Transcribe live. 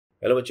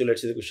Hello बच्चों,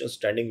 let's see the question.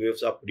 Standing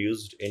waves are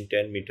produced in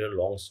 10-meter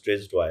long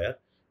stretched wire.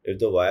 If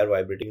the wire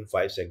vibrating in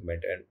 5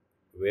 segment and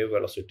wave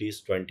velocity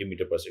is 20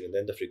 meter per second,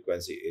 then the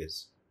frequency is.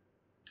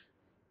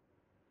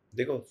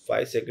 देखो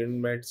 5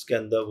 segments के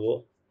अंदर वो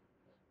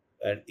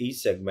and each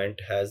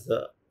segment has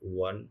the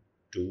 1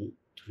 2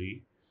 3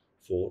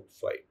 4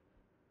 5.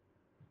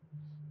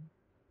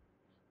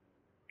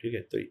 ठीक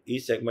है, तो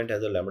each segment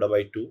has a lambda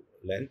by 2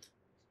 length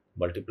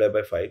multiplied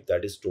by 5,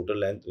 that is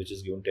total length which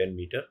is given 10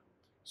 meter.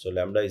 So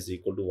lambda is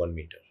equal to 1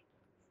 meter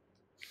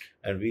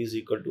and v is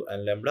equal to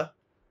n lambda.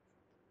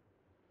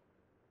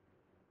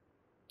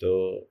 तो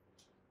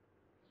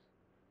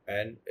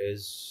n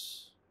is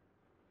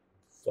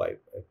 5.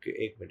 Okay,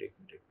 एक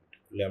minute.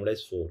 lambda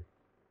is 4.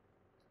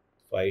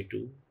 5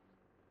 to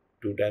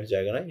 2 times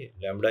जाएगा ना ये.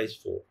 lambda is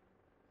 4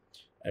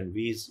 and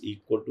v is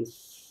equal to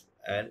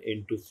n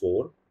into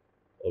 4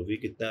 और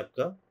v कितना है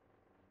आपका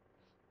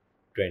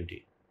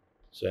 20.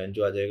 So n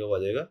जो आ जाएगा वो आ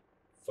जाएगा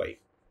 5.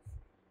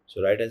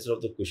 So right answer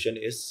of the question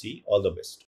is C. All the best.